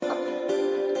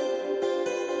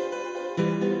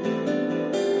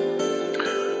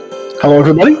Hello,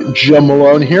 everybody. Jim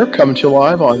Malone here, coming to you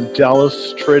live on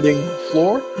Dallas Trading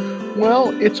Floor. Well,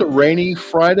 it's a rainy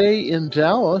Friday in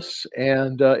Dallas,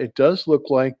 and it does look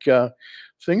like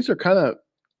things are kind of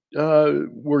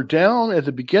were down at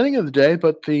the beginning of the day,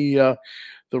 but the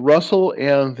Russell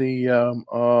and the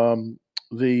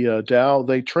Dow,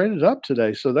 they traded up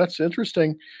today, so that's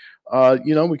interesting.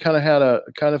 We kind of had a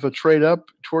kind of a trade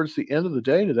up towards the end of the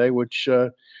day today, which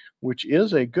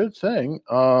is a good thing.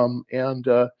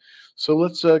 So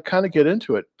let's kind of get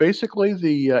into it. Basically,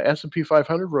 the S&P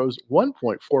 500 rose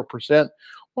 1.4%,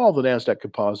 while the Nasdaq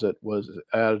Composite was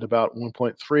at about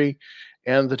 1.3,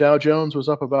 and the Dow Jones was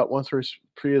up about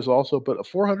 133 as also, but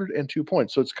 402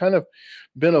 points. So it's kind of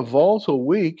been a volatile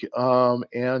week,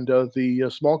 and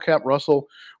the small cap Russell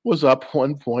was up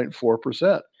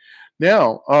 1.4%.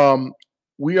 Now,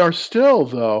 we are still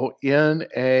though in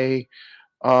a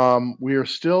we are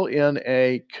still in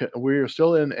a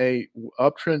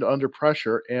uptrend under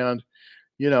pressure, and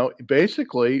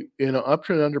basically in an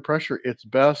uptrend under pressure, it's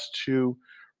best to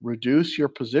reduce your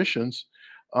positions,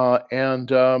 and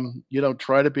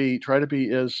try to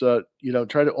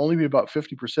only be about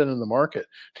 50% in the market.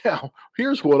 Now,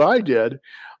 here's what I did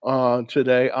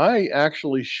today. I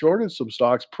actually shorted some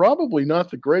stocks. Probably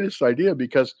not the greatest idea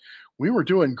because we were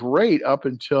doing great up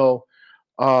until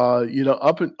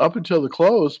up until the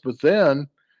close, but then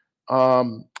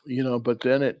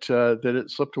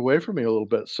it slipped away from me a little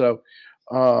bit. So,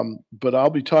 but I'll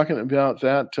be talking about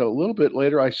that a little bit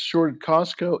later. I shorted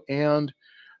Costco and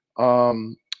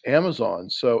Amazon.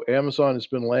 So Amazon has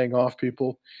been laying off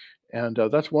people, and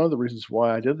that's one of the reasons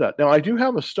why I did that. Now I do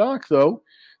have a stock though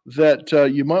that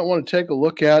you might want to take a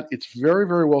look at. It's very,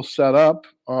 very well set up.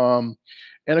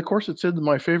 And of course, it's in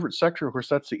my favorite sector. Of course,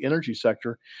 that's the energy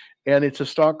sector, and it's a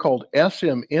stock called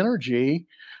SM Energy.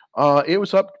 It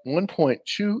was up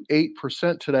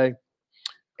 1.28% today,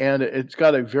 and it's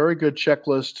got a very good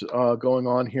checklist going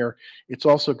on here. It's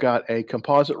also got a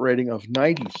composite rating of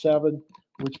 97,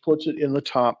 which puts it in the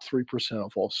top 3%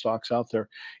 of all stocks out there.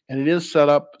 And it is set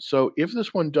up so if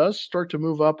this one does start to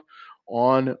move up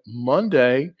on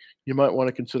Monday, you might want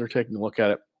to consider taking a look at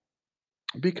it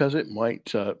because it might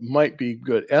be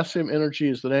good. SM Energy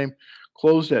is the name.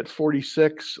 Closed at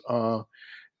 46.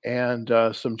 And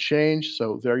some change.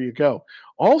 So there you go.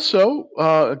 Also,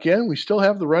 again, we still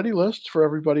have the ready list for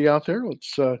everybody out there.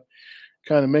 Let's kind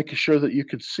of make sure that you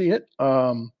could see it.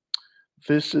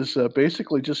 This is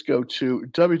basically just go to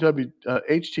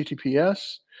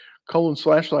https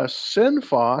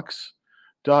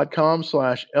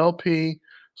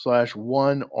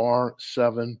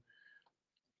sinfox.com/lp/1r7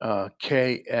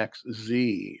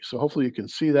 KXZ. So hopefully you can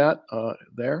see that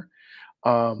there.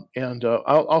 And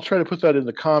I'll try to put that in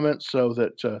the comments so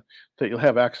that you'll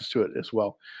have access to it as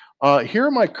well. Here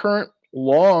are my current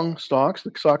long stocks,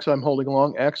 the stocks I'm holding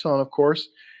long. Exxon, of course,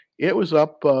 it was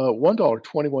up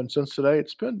 $1.21 today.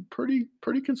 It's been pretty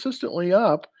consistently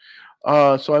up.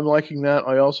 So I'm liking that.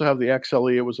 I also have the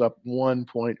XLE. It was up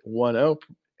 1.10.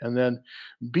 And then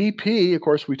BP, of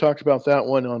course, we talked about that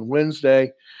one on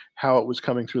Wednesday, how it was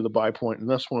coming through the buy point. And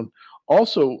this one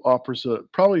also offers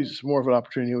probably more of an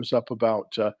opportunity. It was up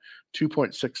about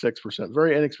 2.66%.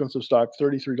 Very inexpensive stock,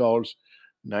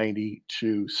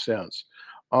 $33.92.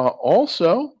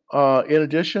 Also, in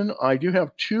addition, I do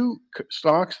have two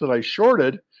stocks that I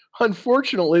shorted.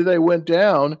 Unfortunately, they went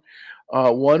down.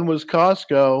 One was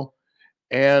Costco,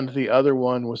 and the other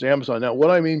one was Amazon. Now,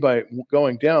 what I mean by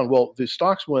going down, well, the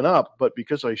stocks went up, but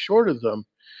because I shorted them,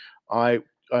 I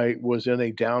I was in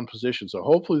a down position. So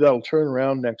hopefully that'll turn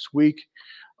around next week,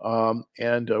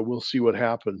 and we'll see what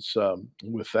happens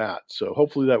with that. So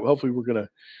hopefully that will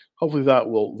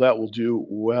do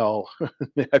well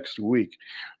next week.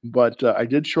 But I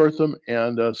did short them,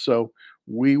 and so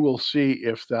we will see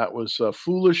if that was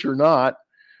foolish or not.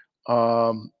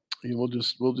 We'll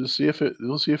just see if it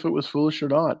was foolish or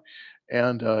not,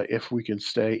 and if we can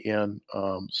stay in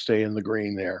the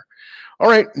green there. All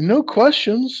right, no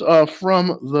questions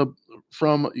from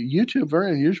YouTube.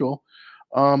 Very unusual,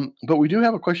 but we do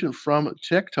have a question from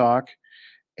TikTok,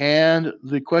 and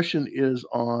the question is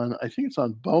on. I think it's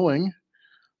on Boeing.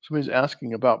 Somebody's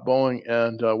asking about Boeing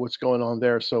and what's going on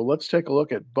there. So let's take a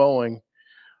look at Boeing.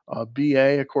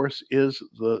 BA, of course, is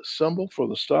the symbol for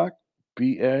the stock.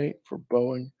 BA for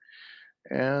Boeing,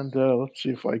 and let's see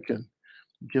if I can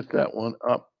get that one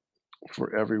up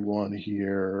for everyone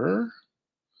here.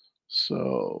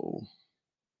 So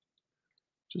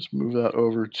just move that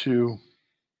over to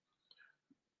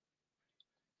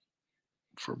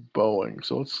for Boeing.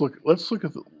 So let's look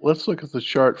at the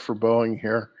chart for Boeing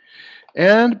here.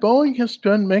 And Boeing has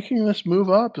been making this move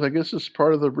up. I guess it's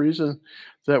part of the reason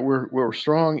that we're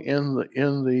strong in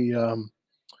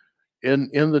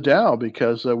the Dow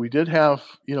because we did have,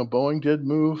 Boeing did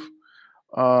move.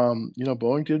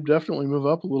 Boeing did definitely move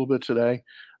up a little bit today,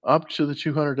 up to the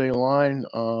 200-day line,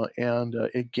 and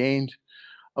it gained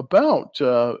about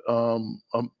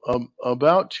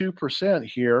 2%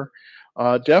 here.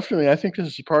 Definitely, I think this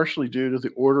is partially due to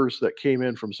the orders that came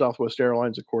in from Southwest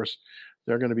Airlines. Of course,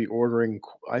 they're going to be ordering.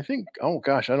 I think, oh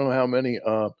gosh, I don't know how many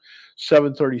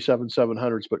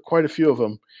 737-700s, but quite a few of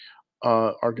them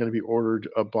are going to be ordered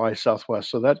by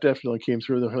Southwest. So that definitely came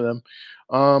through there for them.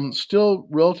 Still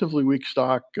relatively weak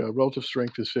stock. Relative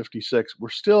strength is 56. We're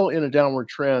still in a downward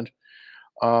trend,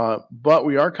 but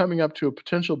we are coming up to a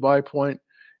potential buy point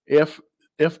if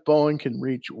Boeing can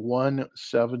reach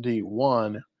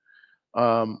 171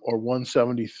 or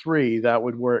 173. That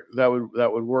would work. That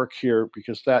would work here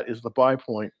because that is the buy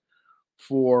point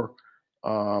for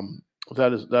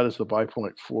that is the buy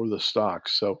point for the stock.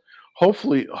 So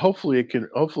hopefully it can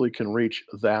reach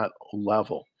that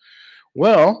level.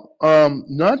 Well,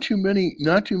 not too many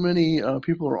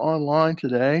people are online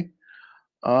today.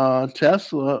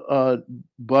 Tesla,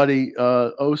 buddy,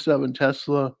 oh 07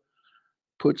 Tesla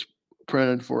puts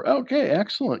printed for. Okay,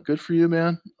 excellent, good for you,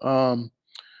 man.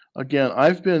 Again,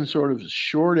 I've been sort of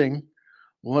shorting.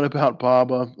 What about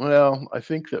Baba? Well, I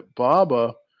think that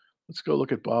Baba. Let's go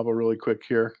look at Baba really quick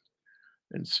here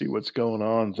and see what's going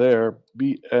on there.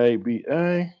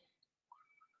 BABA,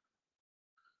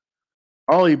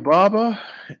 Alibaba,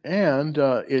 and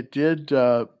it did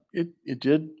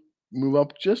move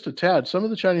up just a tad. Some of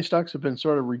the Chinese stocks have been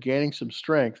sort of regaining some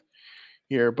strength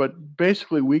here, but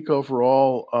basically weak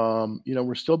overall.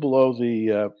 We're still below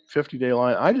the 50-day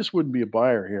line. I just wouldn't be a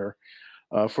buyer here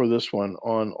for this one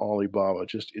on Alibaba.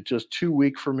 It's just too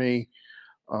weak for me.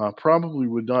 Probably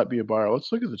would not be a buyer.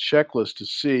 Let's look at the checklist to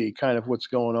see kind of what's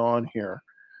going on here.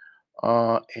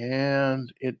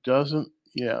 And it doesn't.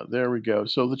 Yeah, there we go.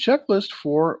 So the checklist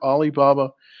for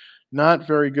Alibaba, not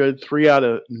very good. 3 out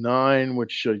of 9,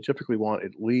 which you typically want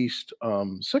at least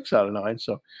 6 out of 9.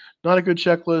 So not a good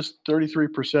checklist.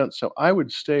 33%. So I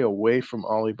would stay away from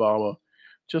Alibaba.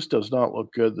 Just does not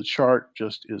look good. The chart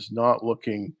just is not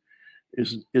looking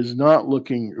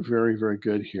very very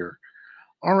good here.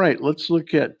 All right, let's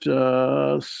look at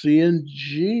CNG.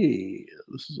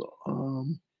 This is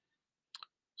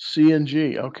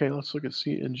CNG. Okay, let's look at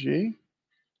CNG.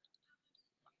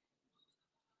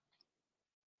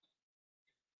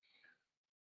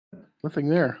 Nothing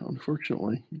there,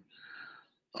 unfortunately.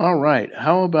 All right.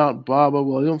 How about Baba?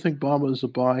 Well, I don't think Baba is a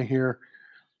buy here.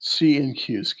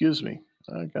 CNQ. Excuse me.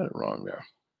 I got it wrong there.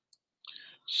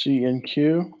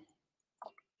 CNQ.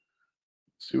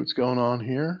 See what's going on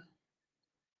here.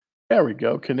 There we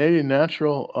go. Canadian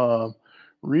Natural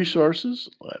Resources.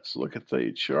 Let's look at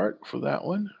the chart for that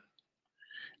one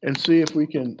and see if we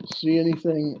can see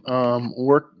anything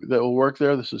work that will work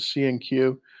there. This is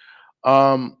CNQ.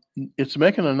 It's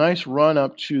making a nice run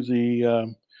up to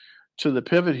the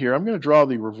pivot here. I'm going to draw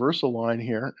the reversal line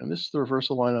here, and this is the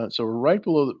reversal line on it. So we're right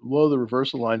below the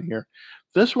reversal line here.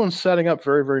 This one's setting up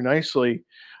very very nicely.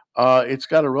 It's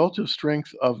got a relative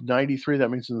strength of 93. That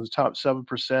means in the top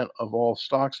 7% of all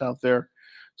stocks out there.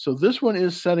 So this one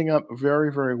is setting up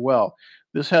very very well.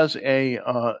 This has a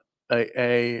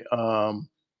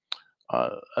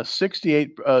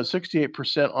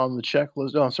 68% on the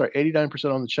checklist. No, I'm sorry,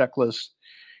 89% on the checklist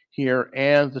here,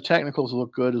 and the technicals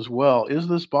look good as well. Is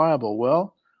this viable?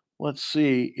 Well, let's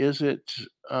see. Is it?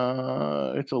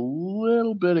 It's a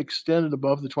little bit extended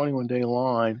above the 21-day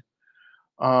line,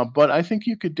 but I think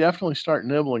you could definitely start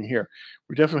nibbling here.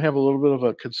 We definitely have a little bit of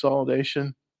a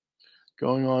consolidation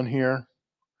going on here,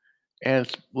 and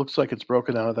it looks like it's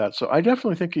broken out of that. So I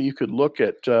definitely think that you could look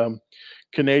at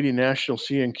Canadian National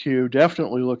CNQ.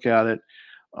 Definitely look at it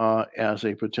as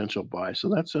a potential buy. So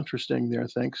that's interesting there.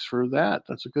 Thanks for that.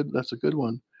 That's a good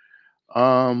one.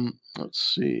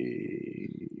 Let's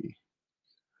see.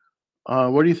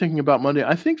 What are you thinking about Monday?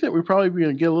 I think that we're probably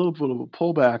going to get a little bit of a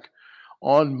pullback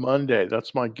on Monday.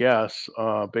 That's my guess,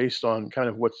 based on kind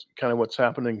of what's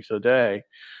happening today.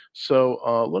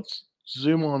 So let's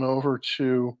zoom on over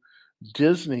to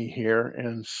Disney here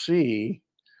and see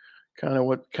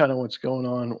what's going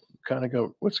on.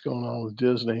 What's going on with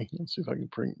Disney. Let's see if I can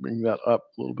bring that up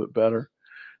a little bit better.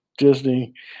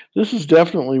 Disney. This is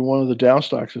definitely one of the down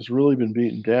stocks that's really been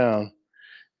beaten down,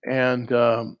 and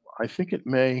I think it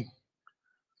may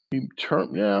be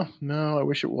turn. Yeah, no, I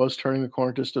wish it was turning the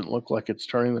corner. It just doesn't look like it's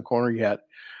turning the corner yet.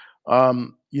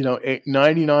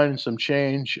 99 and some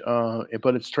change,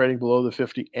 but it's trading below the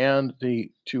 50 and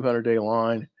the 200-day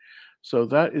line. So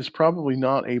that is probably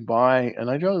not a buy, and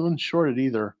I don't even short it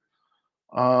either.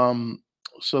 Um,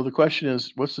 So the question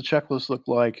is, what's the checklist look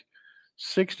like?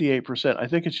 68%. I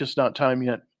think it's just not time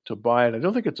yet to buy it. I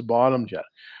don't think it's bottomed yet.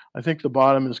 I think the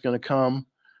bottom is going to come,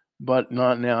 but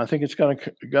not now. I think it's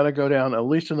gotta go down at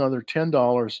least another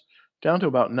 $10 down to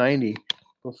about 90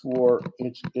 before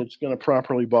it's going to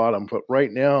properly bottom. But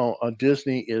right now,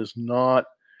 Disney is not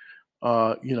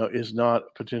is not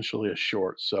potentially a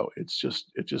short. So it's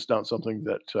just not something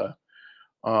that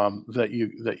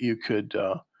you could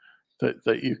that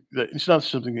it's not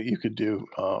something that you could do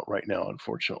right now,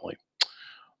 unfortunately.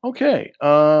 Okay,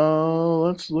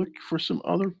 let's look for some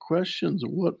other questions.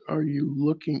 What are we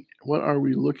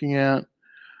looking at?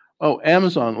 Oh,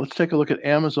 Amazon. Let's take a look at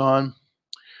Amazon.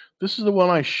 This is the one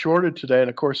I shorted today, and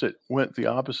of course, it went the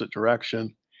opposite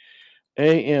direction.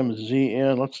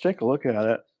 AMZN. Let's take a look at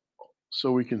it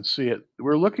so we can see it.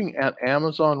 We're looking at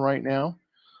Amazon right now,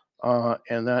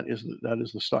 and that is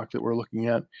the stock that we're looking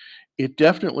at. It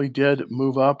definitely did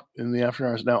move up in the after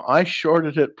hours. Now, I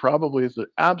shorted it probably at the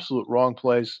absolute wrong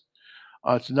place.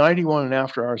 It's 91 in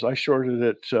after hours. At I shorted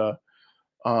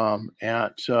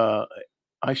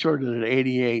it at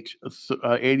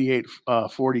 88,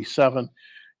 47,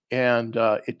 and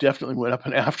it definitely went up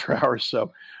in after hours.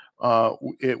 So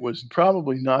it was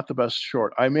probably not the best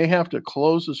short. I may have to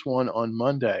close this one on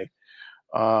Monday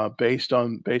based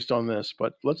on this.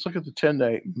 But let's look at the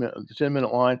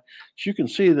 10-minute line. So you can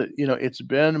see that it's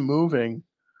been moving.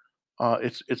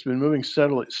 It's been moving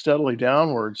steadily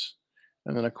downwards,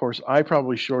 and then of course I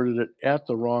probably shorted it at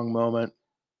the wrong moment,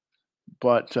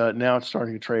 but now it's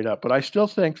starting to trade up. But I still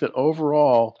think that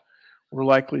overall we're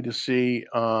likely to see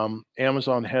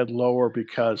Amazon head lower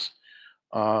because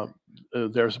uh,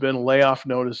 there's been layoff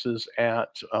notices at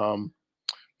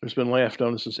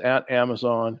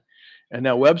Amazon, and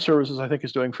now web services I think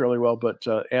is doing fairly well, but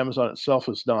Amazon itself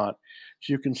is not.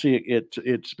 So you can see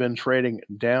it's been trading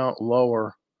down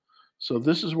lower. So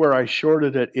this is where I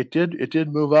shorted it. It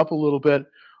did move up a little bit.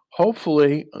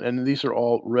 Hopefully, and these are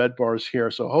all red bars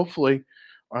here. So hopefully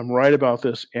I'm right about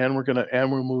this, and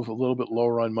we'll move a little bit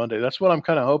lower on Monday. That's what I'm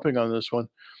kind of hoping on this one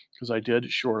because I did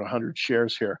short 100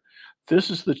 shares here. This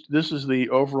is the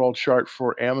overall chart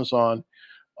for Amazon,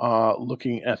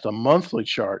 looking at the monthly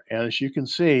chart. And as you can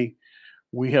see,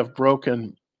 we have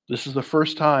broken. This is the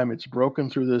first time it's broken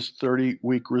through this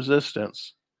 30-week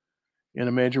resistance in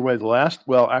a major way.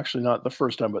 Well, actually not the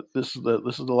first time, but this is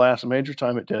the last major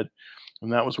time it did,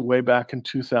 and that was way back in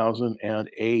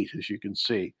 2008, as you can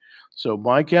see. So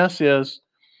my guess is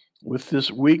with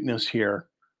this weakness here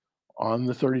on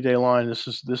the 30-day line, this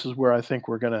is where I think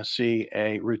we're going to see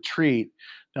a retreat.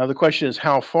 Now the question is,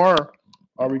 how far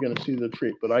are we going to see the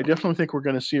retreat? But I definitely think we're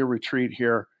going to see a retreat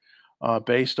here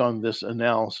based on this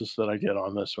analysis that I did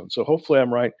on this one. So hopefully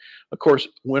I'm right. Of course,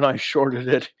 when I shorted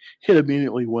it, it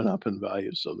immediately went up in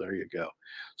value. So there you go.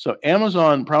 So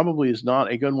Amazon probably is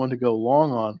not a good one to go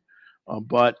long on,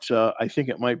 but I think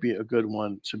it might be a good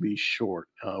one to be short.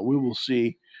 We will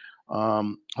see.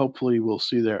 Hopefully we'll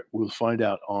see there. We'll find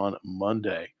out on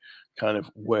Monday, kind of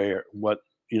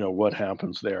what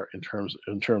happens there in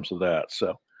terms of that.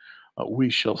 So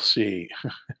we shall see.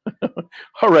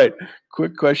 All right.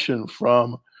 Quick question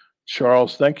from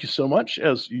Charles. Thank you so much.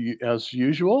 As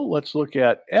usual, let's look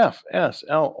at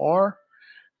FSLR,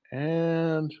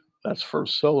 and that's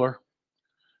First Solar.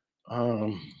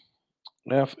 Um,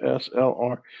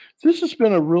 FSLR. This has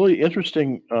been a really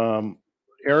interesting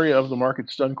area of the market.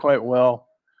 It's done quite well.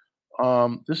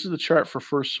 This is the chart for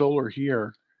First Solar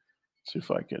here. See if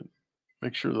I can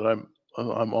make sure that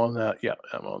I'm on that. Yeah,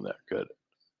 I'm on that. Good.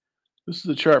 This is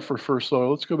the chart for First Solar.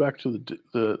 Let's go back to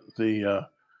the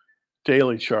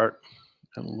daily chart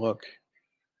and look.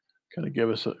 Kind of give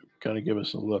us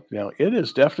a look. Now it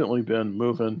has definitely been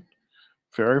moving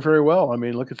very very well. I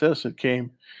mean, look at this. It came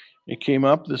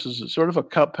up. This is sort of a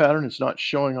cup pattern. It's not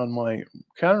showing on my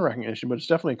pattern recognition, but it's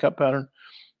definitely a cup pattern.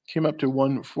 Came up to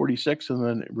 146 and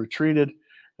then it retreated,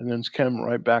 and then it's come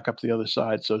right back up the other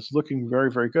side. So it's looking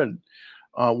very very good.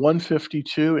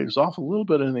 152. It was off a little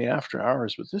bit in the after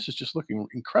hours, but this is just looking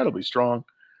incredibly strong.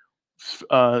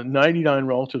 99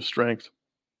 relative strength.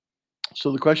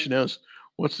 So the question is,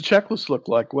 what's the checklist look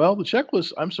like? Well, the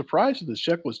checklist, I'm surprised at this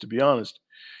checklist, to be honest.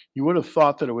 You would have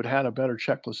thought that it would have had a better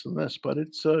checklist than this, but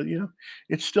it's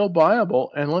still buyable.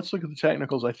 And let's look at the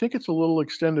technicals. I think it's a little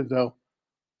extended though.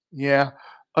 Yeah.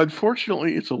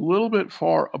 Unfortunately, it's a little bit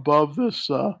far above this.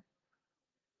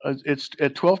 It's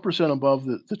at 12% above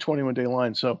the 21-day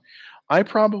line. So I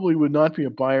probably would not be a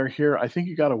buyer here. I think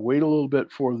you got to wait a little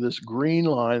bit for this green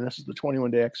line. This is the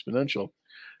 21-day exponential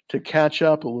to catch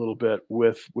up a little bit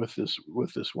with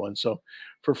this one. So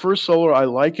for First Solar, I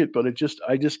like it, but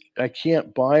I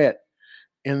can't buy it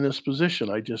in this position.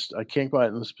 I can't buy it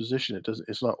in this position.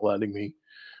 It's not letting me,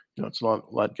 it's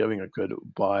not giving a good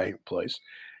buy place.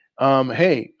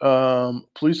 Hey,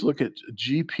 please look at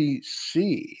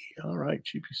GPC. All right,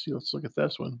 GPC. Let's look at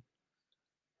this one.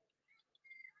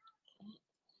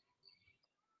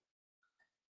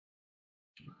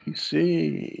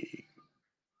 GPC.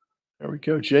 There we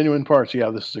go. Genuine Parts. Yeah,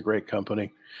 this is a great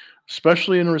company,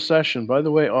 especially in a recession. By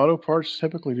the way, auto parts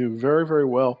typically do very, very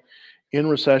well in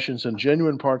recessions, and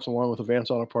Genuine Parts, along with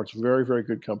Advanced Auto Parts, very, very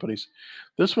good companies.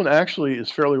 This one actually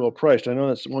is fairly well priced. I know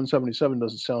that's 177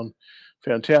 doesn't sound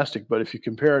fantastic, but if you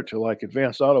compare it to like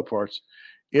Advanced Auto Parts,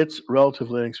 it's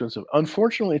relatively inexpensive.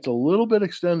 Unfortunately, it's a little bit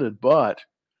extended, but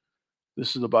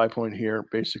this is the buy point here,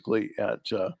 basically at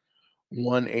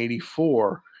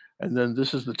 184. And then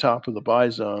this is the top of the buy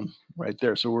zone right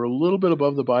there. So we're a little bit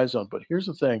above the buy zone. But here's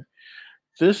the thing,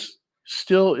 this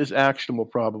still is actionable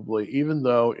probably, even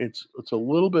though it's a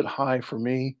little bit high for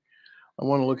me. I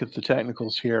want to look at the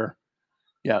technicals here.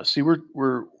 Yeah, see,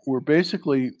 we're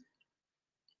basically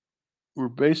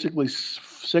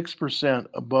 6%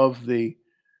 above the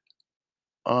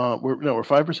we're no we're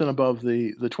 5% above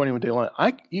the 21-day line.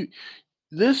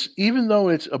 This, even though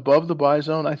it's above the buy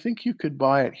zone, I think you could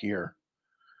buy it here.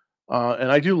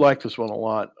 And I do like this one a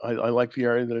lot. I like the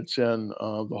area that it's in,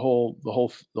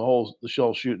 the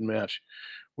shell shoot and match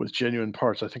with Genuine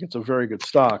Parts. I think it's a very good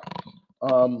stock.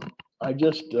 Um, I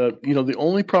just, the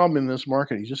only problem in this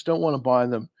market, you just don't want to buy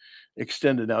them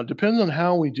extended. Now, it depends on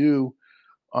how we do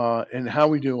and how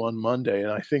we do on Monday.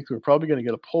 And I think we're probably going to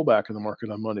get a pullback in the market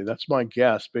on Monday. That's my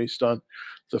guess based on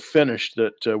the finish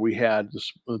that we had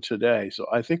today. So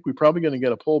I think we're probably going to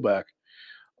get a pullback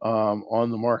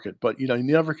on the market. But you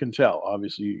never can tell.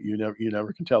 Obviously, you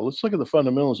never can tell. Let's look at the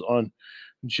fundamentals on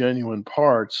Genuine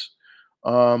Parts.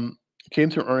 Came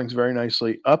through earnings very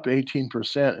nicely, up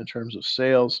 18% in terms of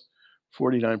sales,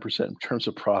 49% in terms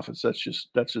of profits.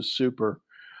 That's just super.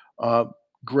 Uh,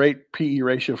 Great PE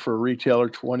ratio for a retailer,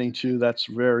 22. That's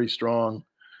very strong.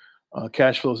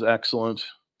 Cash flow is excellent.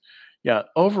 Yeah,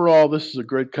 overall, this is a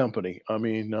good company. I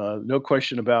mean, no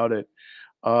question about it.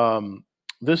 Um,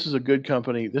 this is a good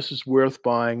company. This is worth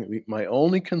buying. My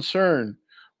only concern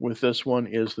with this one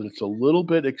is that it's a little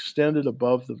bit extended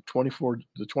above the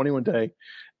 21-day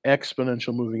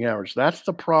exponential moving average. That's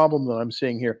the problem that I'm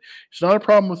seeing here. It's not a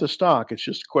problem with the stock. It's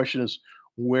just the question is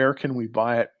where can we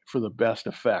buy it for the best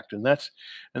effect? And that's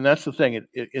the thing.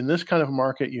 In this kind of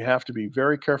market, you have to be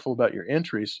very careful about your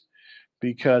entries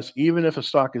because even if a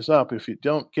stock is up, if you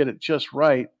don't get it just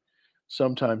right,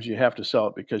 sometimes you have to sell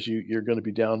it because you're going to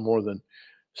be down more than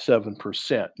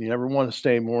 7%. You never want to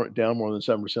stay more than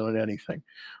 7% on anything.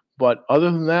 But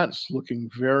other than that, it's looking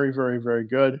very, very, very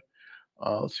good.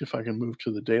 Let's see if I can move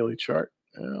to the daily chart.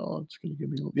 It's going to give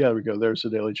me, yeah, there we go. There's the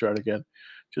daily chart again.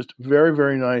 Just very,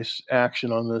 very nice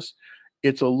action on this.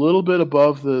 It's a little bit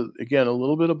above a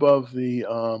little bit above the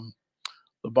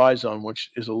buy zone,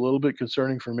 which is a little bit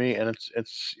concerning for me, and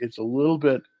it's a little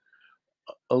bit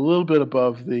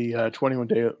above the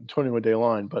 21-day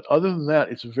line. But other than that,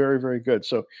 it's very, very good.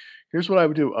 So here's what I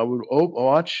would do. I would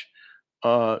watch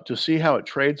to see how it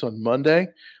trades on Monday.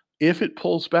 If it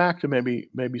pulls back to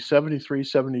maybe 73,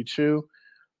 72,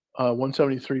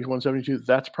 173, 172,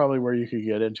 that's probably where you could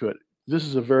get into it. This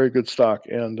is a very good stock,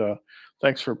 and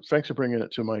thanks for bringing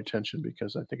it to my attention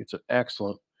because I think it's an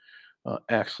excellent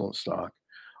stock.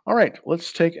 All right,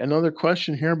 let's take another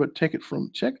question here, but take it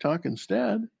from TikTok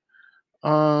instead.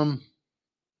 Um,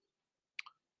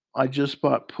 I just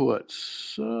bought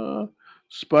puts.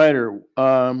 Spider.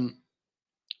 Do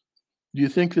you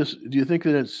think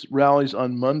that it's rallies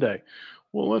on Monday?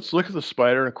 Well, let's look at the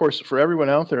Spider. Of course, for everyone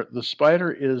out there, the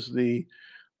Spider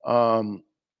um,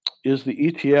 is the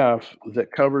ETF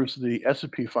that covers the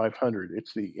S&P 500.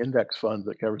 It's the index fund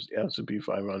that covers the S&P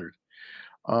 500.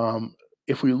 Um,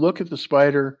 if we look at the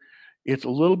Spider, it's a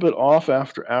little bit off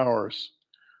after hours.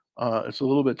 It's a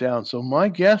little bit down. So my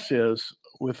guess is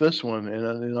with this one,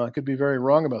 and I could be very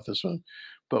wrong about this one,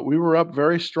 but we were up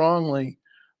very strongly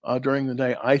during the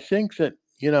day. I think that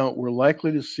we're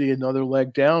likely to see another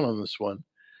leg down on this one.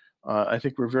 I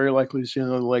think we're very likely to see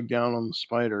another leg down on the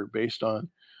Spider based on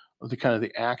the kind of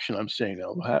the action I'm seeing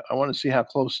now. I want to see how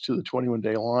close to the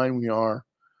 21-day line we are.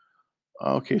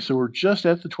 Okay, so we're just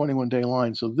at the 21-day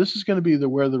line. So this is going to be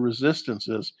where the resistance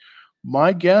is.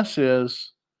 My guess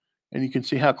is, and you can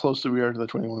see how close that we are to the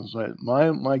 21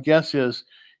 line. My guess is,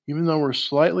 even though we're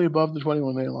slightly above the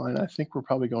 21-day line, I think we're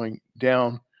probably going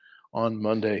down on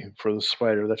Monday for the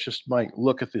Spider. That's just my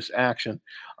look at this action.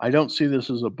 I don't see this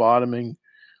as a bottoming.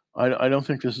 I don't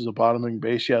think this is a bottoming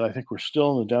base yet. I think we're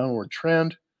still in the downward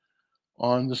trend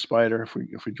on the Spider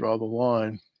if we draw the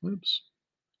line. Oops.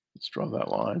 Let's draw that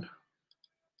line.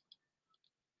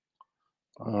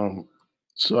 Um,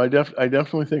 so I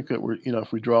definitely think that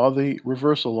if we draw the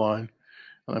reversal line,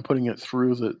 and I'm putting it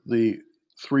through the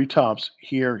three tops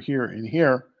here, here, and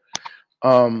here,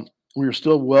 we're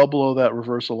still well below that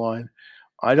reversal line.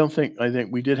 I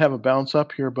think we did have a bounce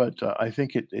up here, but I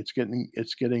think it's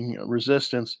getting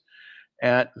resistance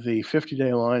at the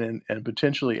 50-day line and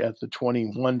potentially at the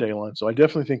 21-day line. So I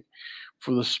definitely think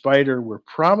for the spider, we're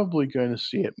probably going to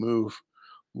see it move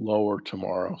lower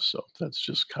tomorrow. So that's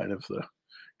just kind of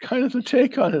the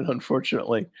take on it,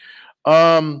 unfortunately.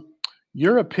 Um,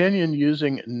 your opinion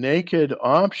using naked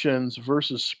options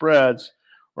versus spreads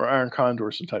or iron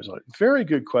condors and types of it. Very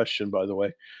good question, by the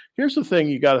way. Here's the thing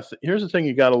you got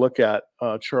to look at,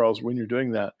 Charles, when you're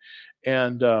doing that.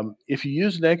 And if you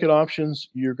use naked options,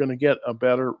 you're going to get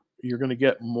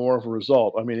more of a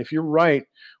result. I mean, if you're right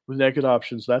with naked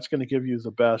options, that's going to give you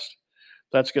the best.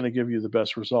 That's going to give you the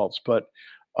best results. But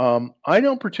I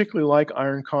don't particularly like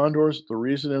iron condors. The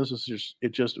reason is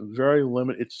just very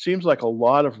limited. It seems like a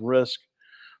lot of risk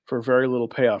for very little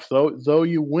payoff. Though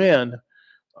you win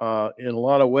in a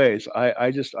lot of ways,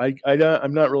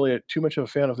 I'm not really too much of a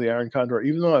fan of the iron condor,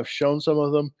 even though I've shown some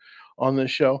of them on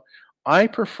this show. I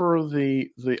prefer the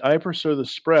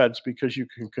spreads because you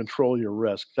can control your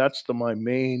risk. That's my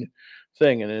main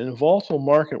thing. And in a volatile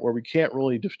market where we can't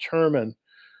really determine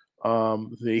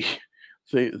the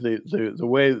the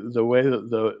way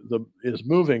that the is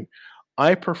moving,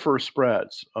 I prefer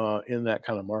spreads in that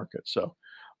kind of market. So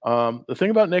the thing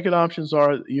about naked options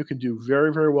are you can do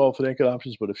very very well with the naked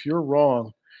options, but if you're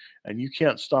wrong and you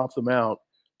can't stop them out,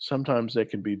 sometimes they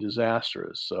can be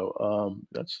disastrous. So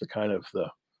that's the kind of the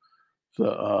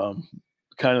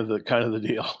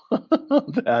deal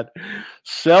that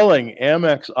selling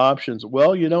Amex options.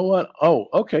 Well, you know what? Oh,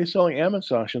 okay, selling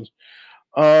Amex options.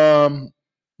 um,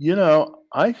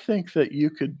 I think that you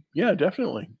could, yeah,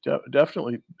 definitely,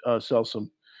 sell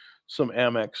some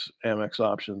Amex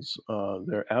options,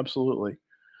 there, absolutely,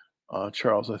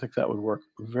 Charles. I think that would work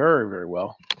very, very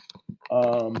well,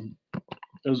 um,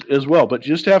 as well. But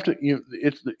you just have to,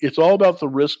 it's all about the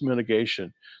risk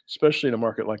mitigation, especially in a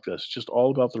market like this. Just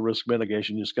all about the risk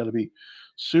mitigation. You just got to be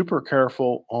super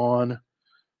careful on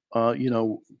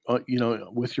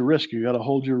with your risk. You got to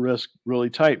hold your risk really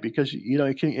tight because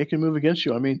it can move against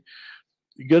you. I mean,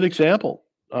 good example.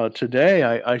 Today,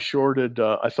 I shorted.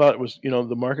 I thought it was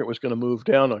the market was going to move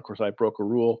down. Of course, I broke a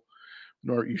rule.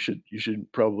 Nor you should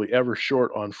probably ever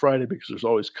short on Friday because there's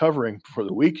always covering for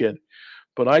the weekend.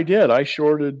 But I did. I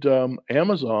shorted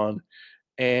Amazon,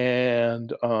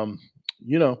 and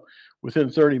you know, within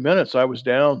 30 minutes, I was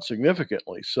down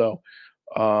significantly. So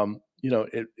you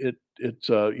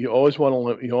always want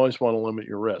to limit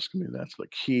your risk. I mean, that's the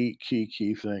key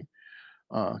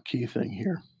thing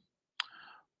here.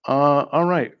 All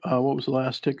right. What was the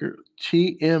last ticker?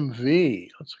 TMV.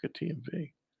 Let's look at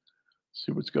TMV.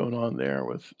 See what's going on there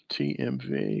with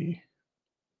TMV.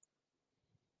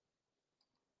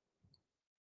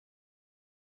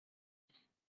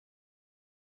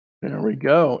 There we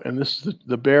go. And this is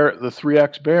the bear, the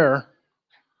 3x bear.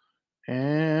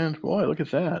 And boy, look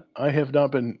at that. I have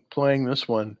not been playing this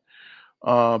one,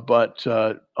 but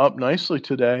up nicely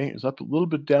today. It's up a little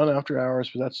bit down after hours,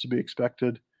 but that's to be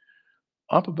expected.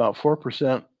 Up about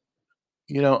 4%.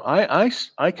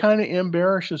 I kind of am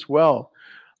bearish as well.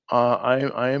 I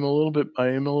am a little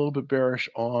bit bearish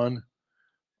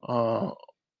uh,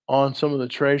 on some of the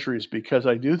treasuries because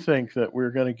I do think that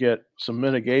we're going to get some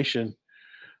mitigation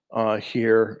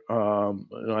here.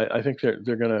 And I think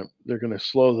they're gonna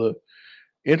slow the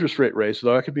interest rate raise,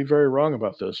 though I could be very wrong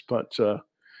about this, but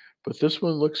this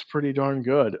one looks pretty darn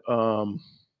good.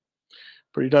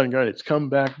 Pretty darn good. It's come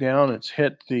back down. It's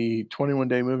hit the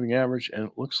 21-day moving average, and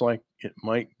it looks like it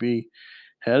might be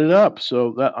headed up.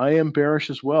 So that I am bearish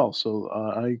as well. So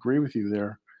I agree with you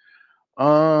there.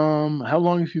 How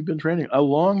long have you been trading? A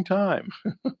long time.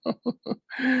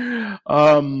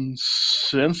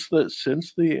 Since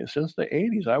the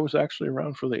 80s. I was actually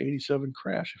around for the 87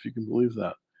 crash, if you can believe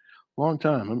that. Long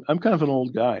time. I'm kind of an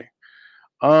old guy.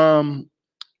 Um,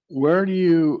 where do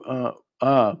you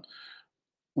uh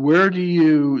where do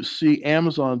you see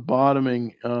Amazon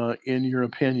bottoming in your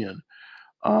opinion?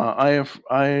 I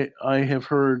have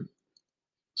heard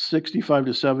 65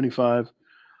 to 75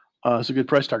 is a good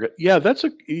price target. Yeah, that's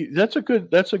kind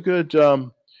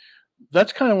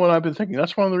of what I've been thinking.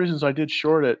 That's one of the reasons I did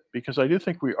short it because I do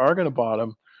think we are going to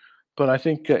bottom, but I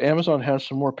think Amazon has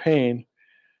some more pain,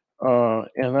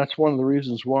 and that's one of the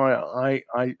reasons why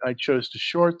I chose to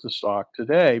short the stock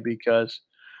today because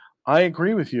I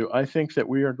agree with you. I think that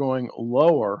we are going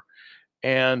lower,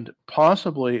 and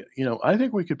possibly, I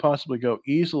think we could possibly go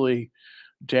easily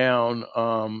down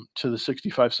to the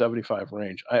 65, 75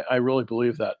 range. I really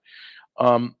believe that.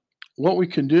 Um, what we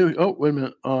can do, oh, wait a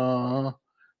minute.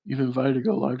 You've invited to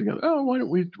go live together. Oh, why don't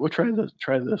we'll try this?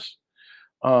 Try this.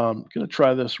 Gonna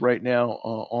try this right now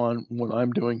on what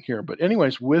I'm doing here. But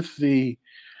anyways,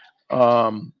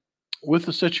 um, with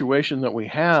the situation that we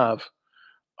have,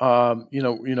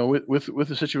 with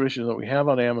the situation that we have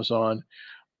on Amazon,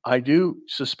 I do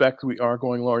suspect we are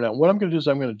going lower. Now, what I'm going to do is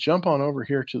I'm going to jump on over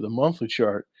here to the monthly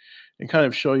chart and kind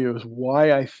of show you is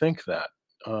why I think that.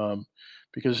 Um,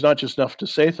 because it's not just enough to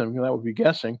say something that would be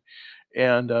guessing,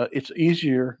 and it's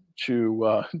easier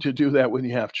to to do that when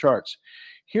you have charts.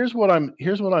 Here's what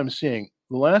I'm seeing.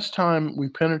 The last time we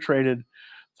penetrated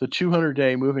the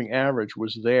 200-day moving average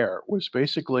was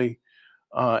basically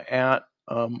at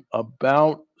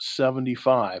about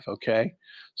 75. Okay,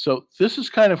 so this is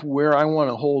kind of where I want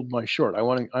to hold my short.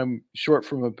 I'm short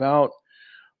from about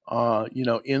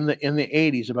in the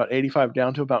 80s, about 85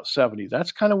 down to about 70.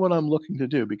 That's kind of what I'm looking to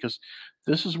do because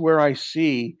this is where I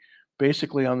see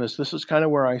basically on this. This is kind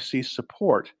of where I see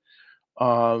support.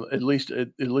 At least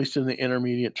in the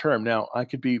intermediate term. Now, I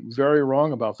could be very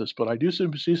wrong about this, but I do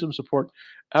see some support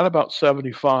at about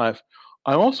 75.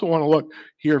 I also want to look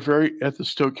here very at the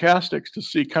stochastics to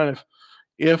see kind of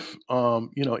if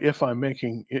if I'm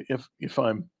making if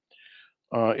I'm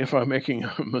making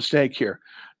a mistake here.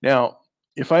 Now,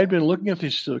 if I had been looking at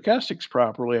these stochastics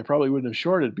properly, I probably wouldn't have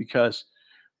shorted because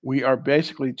we are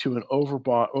basically to an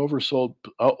oversold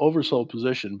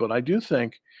position. But I do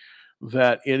think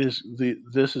that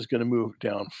this is going to move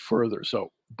down further.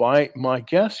 So, by my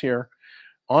guess here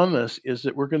on this is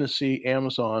that we're going to see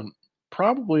Amazon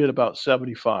probably at about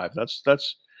 75.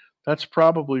 That's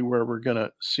probably where we're going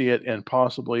to see it, and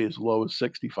possibly as low as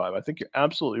 65. I think you're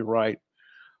absolutely right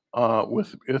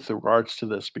with regards to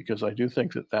this because I do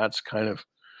think that that's kind of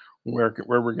where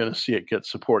we're going to see it get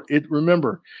support.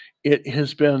 Remember, it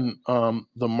has been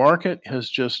the market has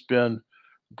just been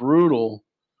brutal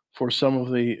for some of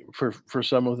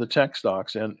the tech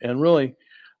stocks, and really,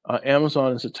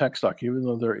 Amazon is a tech stock, even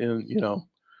though they're in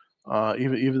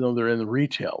even though they're in the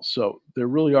retail. So they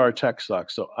really are a tech stock.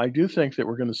 So I do think that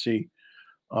we're going to see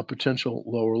a potential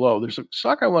lower low. There's a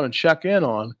stock I want to check in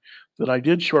on that I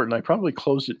did short, and I probably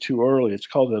closed it too early. It's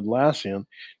called Atlassian.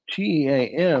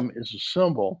 TEAM is a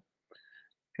symbol,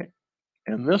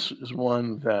 and this is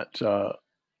one that,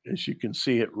 as you can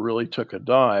see, it really took a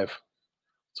dive.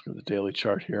 Let's go to the daily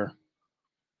chart here.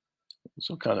 This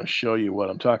will kind of show you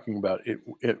what I'm talking about. It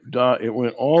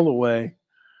went all the way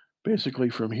basically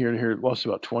from here to here. It lost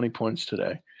about 20 points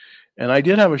today, and I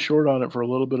did have a short on it for a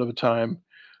little bit of a time,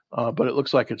 but it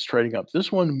looks like it's trading up.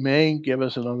 This one may give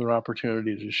us another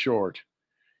opportunity to short.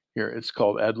 Here, it's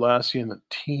called Atlassian.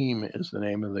 Team is the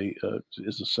name of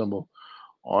is the symbol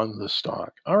on the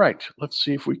stock. All right, let's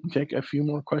see if we can take a few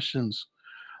more questions.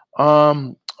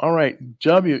 All right,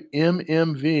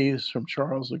 WMMV is from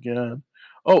Charles again.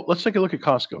 Oh, let's take a look at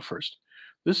Costco first.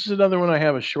 This is another one I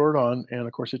have a short on, and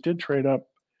of course, it did trade up.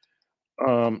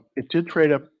 It did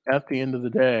trade up at the end of the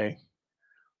day,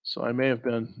 so I may have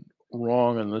been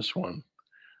wrong on this one.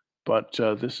 But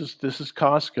this is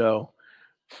Costco,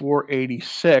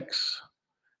 486,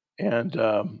 and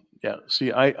yeah.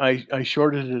 See, I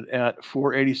shorted it at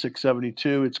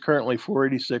 486.72. It's currently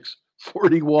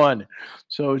 486.41,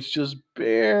 so it's just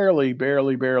barely.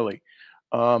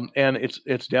 And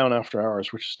it's down after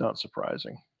hours, which is not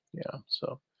surprising. Yeah,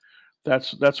 so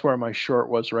that's where my short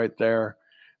was right there,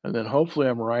 and then hopefully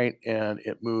I'm right and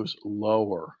it moves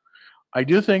lower. I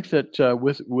do think that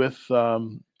with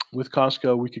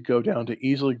Costco we could go down to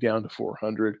easily down to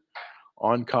 400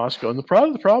 on Costco. And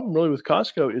the problem really with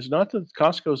Costco is not that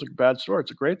Costco is a bad store; it's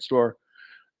a great store.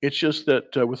 It's just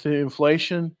that with the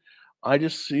inflation, I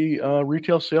just see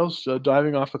retail sales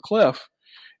diving off a cliff,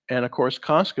 and of course,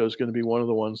 Costco is going to be one of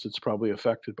the ones that's probably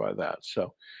affected by that.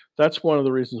 So that's one of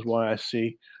the reasons why I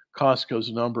see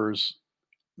Costco's numbers,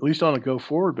 at least on a go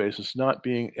forward basis, not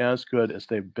being as good as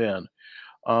they've been.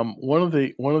 One of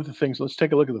the things. Let's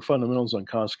take a look at the fundamentals on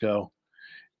Costco,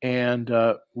 and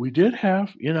we did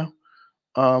have the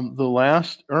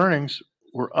last earnings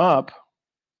were up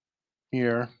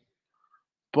here,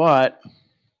 but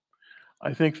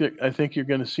I think you're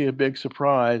going to see a big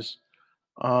surprise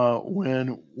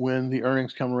when the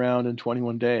earnings come around in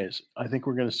 21 days. I think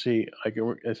we're going to see. I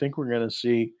think we're going to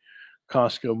see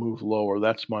Costco move lower.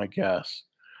 That's my guess.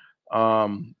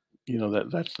 Um,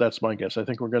 that's my guess. I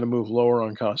think we're going to move lower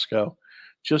on Costco,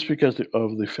 just because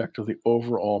of the effect of the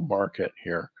overall market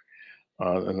here,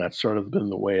 and that's sort of been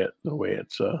the way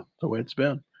it's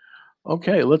been.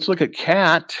 Okay, let's look at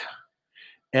Cat.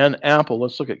 and Apple.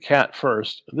 Let's look at CAT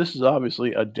first. This is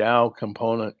obviously a Dow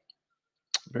component.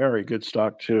 Very good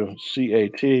stock too.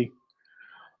 CAT.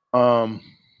 Um,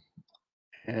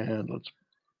 and let's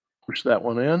push that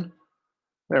one in.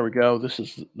 There we go. This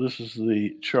is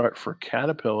the chart for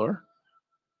Caterpillar.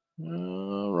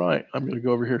 All right, I'm going to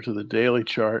go over here to the daily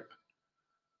chart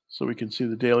so we can see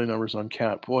the daily numbers on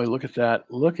Cat. Boy, look at that!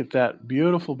 Look at that!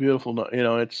 Beautiful, beautiful.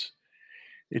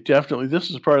 It definitely. This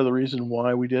is part of the reason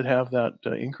why we did have that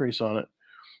increase on it.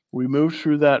 We moved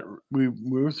through that. We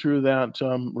moved through that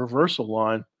reversal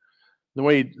line.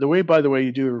 By the way,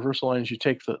 you do a reversal line is you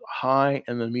take the high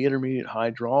and then the intermediate high,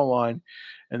 draw a line,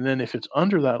 and then if it's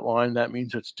under that line, that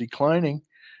means it's declining,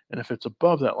 and if it's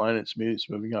above that line, it's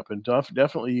moving up. And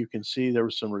definitely, you can see there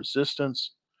was some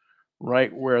resistance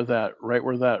right where that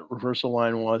reversal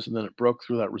line was, and then it broke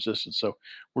through that resistance. So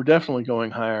we're definitely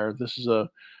going higher. This is a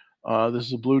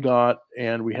blue dot,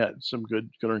 and we had some good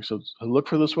earnings. So look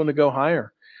for this one to go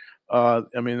higher. I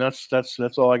mean, that's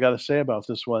all I got to say about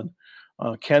this one.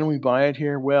 Can we buy it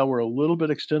here? Well, we're a little bit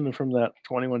extended from that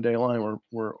 21-day line.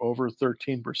 We're over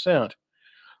 13%,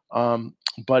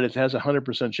 but it has a 100%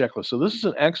 checklist. So this is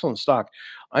an excellent stock.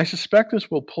 I suspect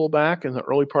this will pull back in the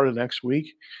early part of next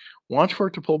week. Watch for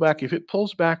it to pull back. If it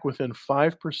pulls back within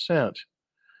 5%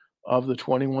 of the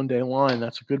 21-day line,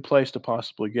 that's a good place to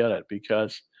possibly get it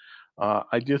because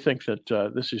I do think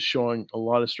that this is showing a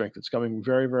lot of strength. It's coming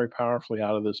very, very powerfully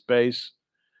out of this base,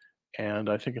 and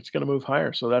I think it's going to move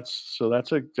higher. So that's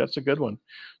a good one.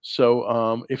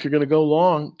 So if you're going to go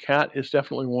long, Cat is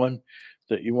definitely one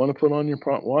that you want to put on your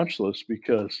watch list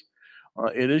because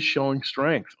it is showing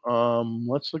strength.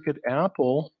 Let's look at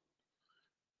Apple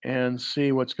and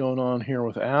see what's going on here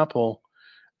with Apple.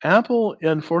 Apple,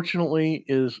 unfortunately,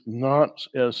 is not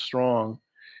as strong,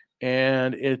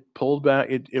 and it pulled back.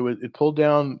 It pulled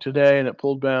down today, and it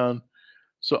pulled down.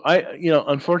 So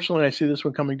unfortunately, I see this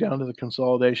one coming down to the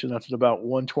consolidation. That's at about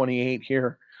 128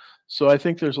 here. So I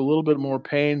think there's a little bit more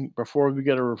pain before we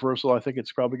get a reversal. I think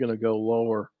it's probably going to go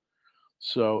lower.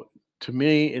 So to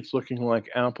me, it's looking like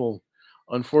Apple,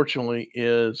 unfortunately,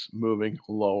 is moving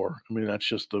lower. I mean, that's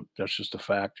just a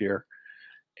fact here.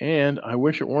 And I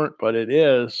wish it weren't, but it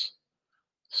is.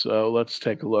 So let's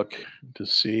take a look to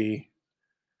see.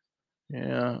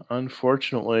 Yeah,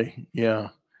 unfortunately, yeah,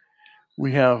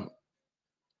 we have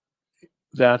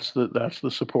that's the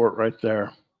support right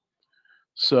there.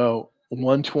 So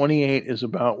 128 is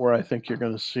about where I think you're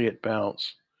going to see it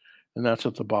bounce, and that's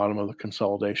at the bottom of the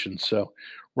consolidation. So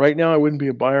right now, I wouldn't be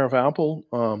a buyer of Apple.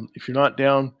 If you're not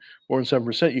down more than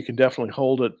 7%, you can definitely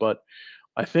hold it. But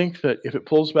I think that if it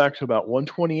pulls back to about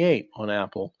 128 on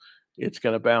Apple, it's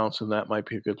going to bounce, and that might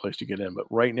be a good place to get in. But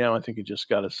right now, I think you just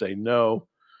got to say no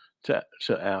to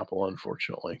Apple,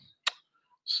 unfortunately.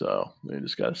 So you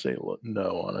just got to say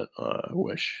no on it. I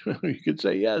wish you could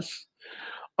say yes.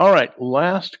 All right,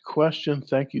 last question.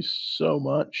 Thank you so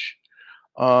much.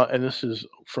 And this is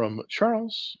from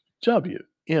Charles WMMV.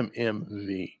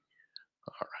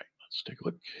 All right, let's take a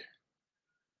look.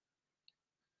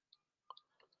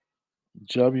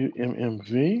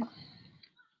 WMMV.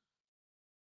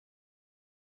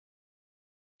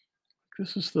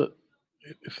 This is the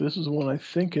if this is the one I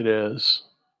think it is.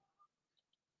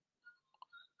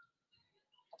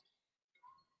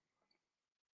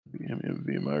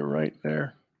 WMMV, am I right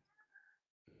there?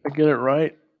 Did I get it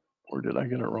right, or did I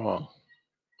get it wrong?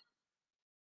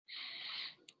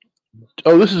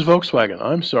 Oh, this is Volkswagen.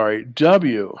 I'm sorry.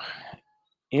 WMMV.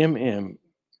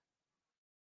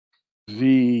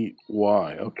 VY.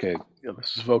 Okay. Yeah,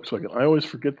 this is Volkswagen. I always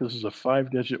forget this is a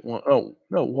five-digit one. Oh,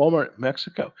 no, Walmart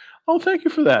Mexico. Oh, thank you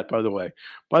for that, by the way.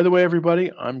 By the way,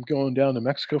 everybody, I'm going down to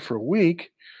Mexico for a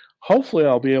week. Hopefully,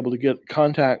 I'll be able to get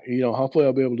contact. Hopefully,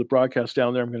 I'll be able to broadcast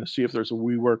down there. I'm going to see if there's a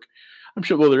WeWork. I'm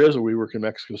sure, well, there is a WeWork in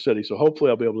Mexico City, so hopefully,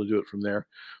 I'll be able to do it from there.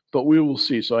 But we will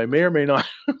see. So I may or may not,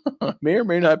 may or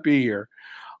may not be here.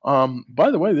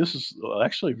 By the way, this is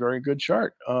actually a very good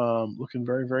chart. Looking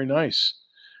very, very nice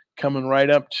coming right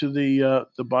up to the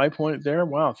buy point there.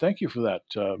 Wow, thank you for that,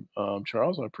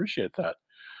 Charles. I appreciate that.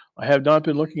 I have not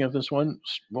been looking at this one.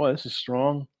 Boy, this is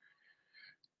strong.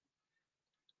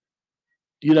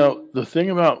 The thing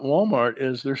about Walmart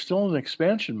is they're still in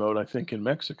expansion mode, I think, in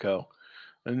Mexico.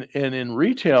 And in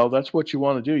retail, that's what you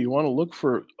want to do. You want to look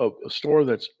for a store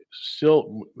that's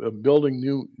still building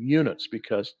new units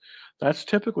because that's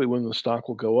typically when the stock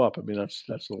will go up. I mean,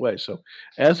 that's the way. So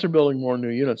as they're building more new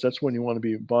units, that's when you want to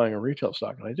be buying a retail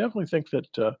stock. And I definitely think that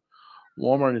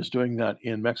Walmart is doing that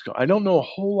in Mexico. I don't know a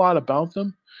whole lot about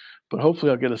them, but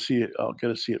hopefully I'll get to see it. I'll get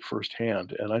to see it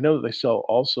firsthand. And I know that they sell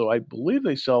also. I believe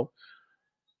they sell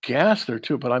gas there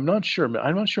too, but I'm not sure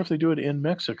if they do it in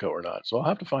Mexico or not, so I'll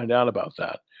have to find out about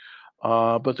that.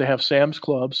 But they have Sam's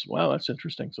Clubs. Wow, that's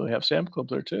interesting. So they have Sam's Clubs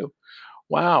there too.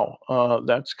 Wow,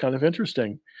 that's kind of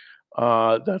interesting.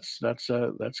 That's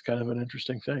kind of an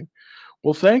interesting thing.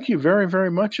 Well, thank you very,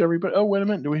 very much, everybody. Oh, wait a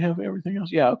minute. Do we have everything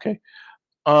else? Yeah, okay.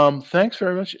 Thanks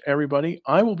very much, everybody.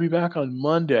 I will be back on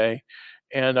Monday,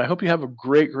 and I hope you have a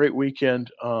great, great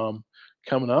weekend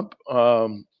coming up.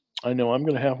 I know I'm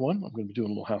going to have one. I'm going to be doing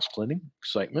a little house cleaning,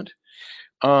 excitement.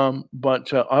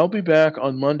 But I'll be back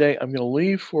on Monday. I'm going to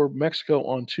leave for Mexico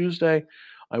on Tuesday.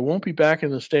 I won't be back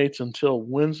in the States until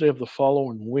Wednesday of the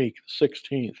following week,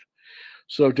 16th.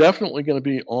 So definitely going to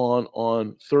be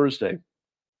on Thursday.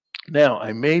 Now,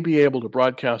 I may be able to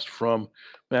broadcast from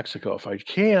Mexico. If I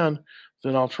can,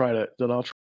 then I'll try to then I'll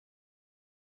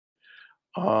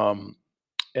um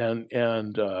you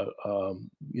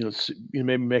know,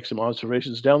 maybe make some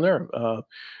observations down there.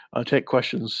 I'll take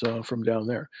questions from down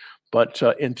there. But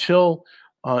until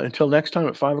next time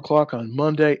at 5 o'clock on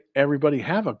Monday, everybody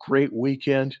have a great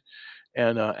weekend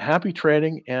and happy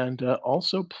trading. And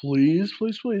also, please,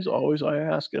 please, please, always I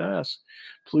ask,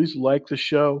 please like the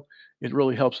show. It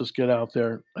really helps us get out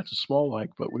there. That's a small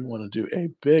like, but we want to do a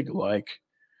big like.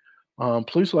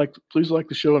 Please like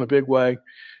the show in a big way.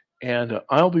 And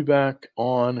I'll be back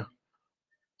on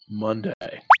Monday.